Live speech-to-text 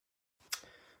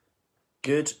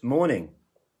Good morning.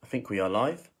 I think we are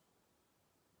live.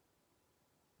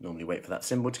 Normally wait for that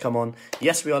symbol to come on.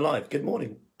 Yes, we are live. Good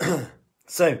morning.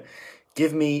 So,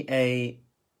 give me a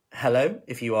hello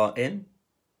if you are in.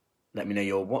 Let me know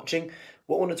you're watching.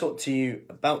 What I want to talk to you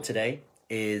about today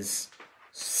is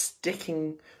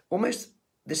sticking almost.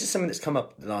 This is something that's come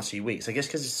up the last few weeks, I guess,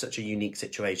 because it's such a unique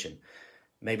situation.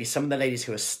 Maybe some of the ladies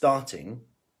who are starting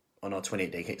on our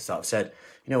 28-day kickstart have said,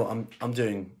 you know what, I'm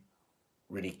doing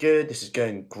really good. This is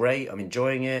going great. I'm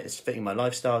enjoying it. It's fitting my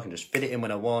lifestyle. I can just fit it in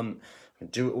when I want. I can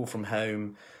do it all from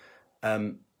home.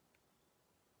 But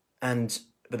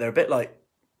they're a bit like,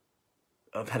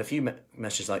 I've had a few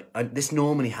messages like, this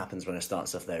normally happens when I start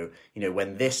stuff though. You know,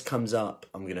 when this comes up,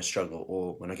 I'm going to struggle.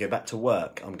 Or when I go back to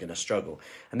work, I'm going to struggle.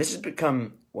 And this has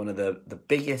become one of the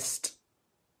biggest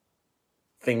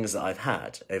things that I've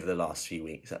had over the last few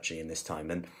weeks, actually, in this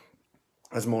time. And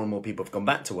as more and more people have gone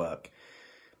back to work,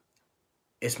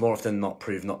 it's more often not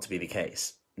proved not to be the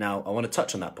case. Now, I want to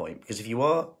touch on that point because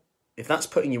if that's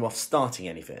putting you off starting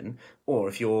anything, or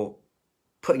if you're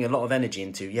putting a lot of energy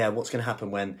into, what's going to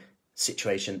happen when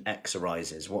situation X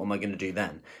arises? What am I going to do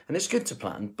then? And it's good to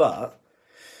plan, but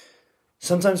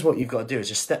sometimes what you've got to do is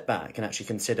just step back and actually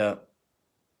consider,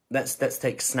 let's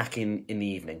take snacking in the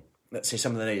evening. Let's say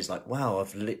some of the ladies like, wow,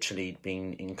 I've literally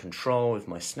been in control of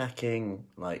my snacking.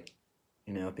 Like,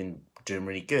 you know, I've been doing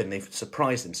really good, and they've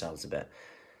surprised themselves a bit.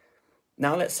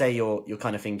 Now, let's say you're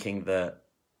kind of thinking that,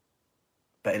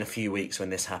 but in a few weeks when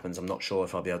this happens, I'm not sure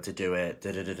if I'll be able to do it.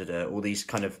 All these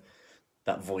kind of,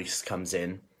 that voice comes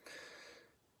in,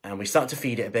 and we start to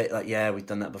feed it a bit. Like, yeah, we've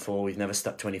done that before. We've never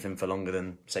stuck to anything for longer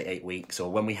than say 8 weeks.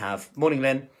 Or when we have morning,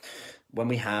 Lynn. When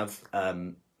we have,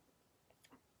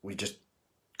 we've just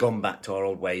gone back to our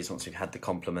old ways once we've had the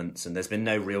compliments, and there's been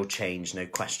no real change, no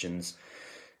questions.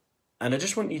 And I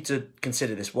just want you to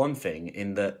consider this one thing,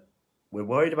 in that we're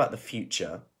worried about the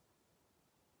future,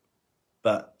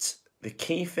 but the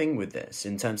key thing with this,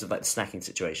 in terms of like the snacking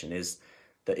situation, is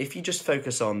that if you just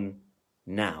focus on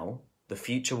now, the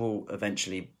future will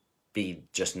eventually be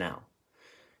just now.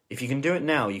 If you can do it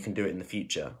now, you can do it in the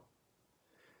future.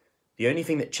 The only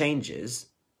thing that changes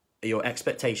are your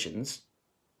expectations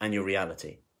and your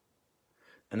reality.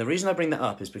 And the reason I bring that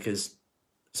up is because,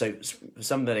 so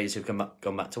some of the ladies who've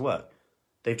gone back to work,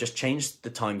 they've just changed the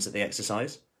times that they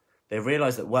exercise. They've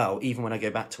realised that, well, even when I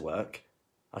go back to work,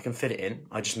 I can fit it in.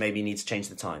 I just maybe need to change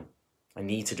the time. I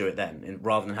need to do it then. And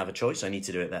rather than have a choice, I need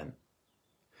to do it then.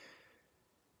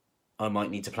 I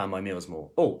might need to plan my meals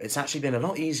more. Oh, it's actually been a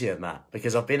lot easier, Matt,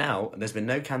 because I've been out and there's been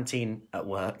no canteen at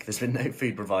work. There's been no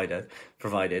food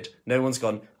provided. No one's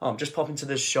gone, oh, I'm just popping to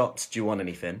the shops. Do you want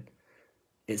anything?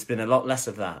 It's been a lot less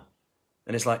of that.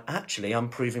 And it's like, actually, I'm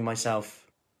proving myself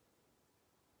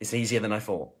it's easier than I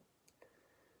thought.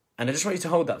 And I just want you to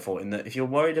hold that thought, in that if you're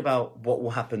worried about what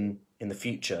will happen in the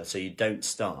future so you don't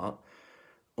start,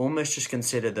 almost just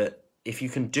consider that if you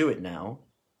can do it now,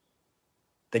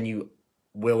 then you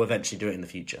will eventually do it in the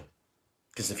future,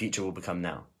 because the future will become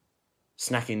now.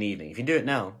 Snacking in the evening. If you do it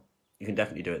now, you can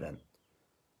definitely do it then.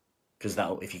 Because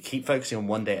if you keep focusing on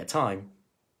one day at a time,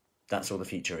 that's all the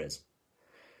future is.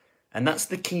 And that's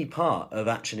the key part of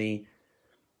actually,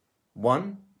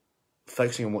 one,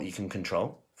 focusing on what you can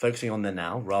control, focusing on the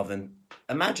now, rather than,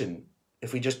 imagine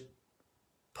if we just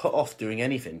put off doing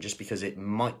anything just because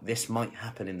this might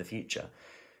happen in the future.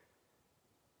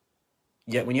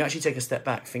 Yet when you actually take a step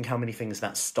back, think how many things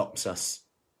that stops us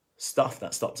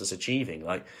achieving.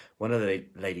 Like one of the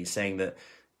ladies saying that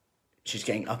she's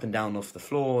getting up and down off the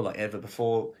floor like ever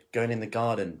before, going in the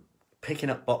garden, picking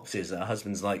up boxes that her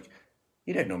husband's like,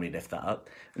 you don't normally lift that up.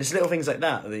 And it's little things like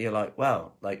that you're like,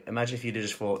 wow, like imagine if you'd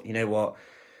just thought, you know what,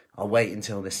 I'll wait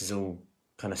until this is all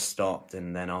kind of stopped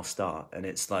and then I'll start. And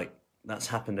it's like, that's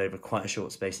happened over quite a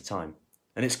short space of time.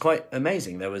 And it's quite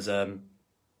amazing. There was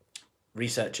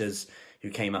researchers who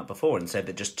came out before and said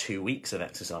that just 2 weeks of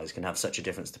exercise can have such a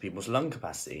difference to people's lung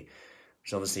capacity, which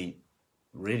is obviously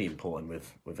really important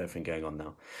with everything going on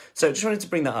now. So I just wanted to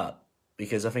bring that up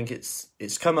because I think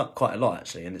it's come up quite a lot,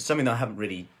 actually. And it's something that I haven't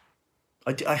really,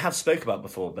 I have spoke about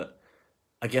before, but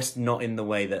I guess not in the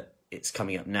way that it's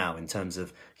coming up now, in terms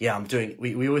of, I'm doing,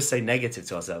 we always say negative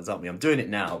to ourselves, aren't we? I'm doing it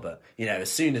now, but, you know, as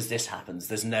soon as this happens,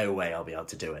 there's no way I'll be able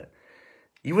to do it.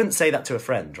 You wouldn't say that to a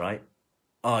friend, right?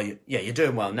 Oh, you're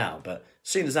doing well now, but as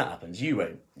soon as that happens, you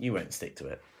won't stick to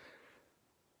it.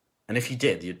 And if you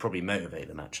did, you'd probably motivate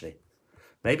them, actually.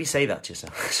 Maybe say that to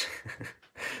yourself.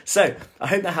 So, I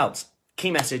hope that helps.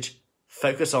 Key message,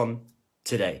 focus on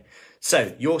today.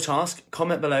 So, your task,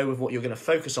 comment below with what you're going to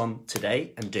focus on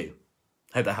today and do.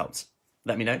 Hope that helps.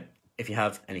 Let me know if you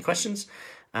have any questions.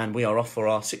 And we are off for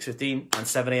our 6:15 and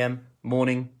 7 a.m.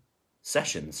 morning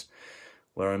sessions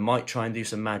where I might try and do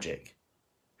some magic.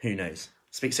 Who knows?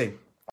 Speak soon.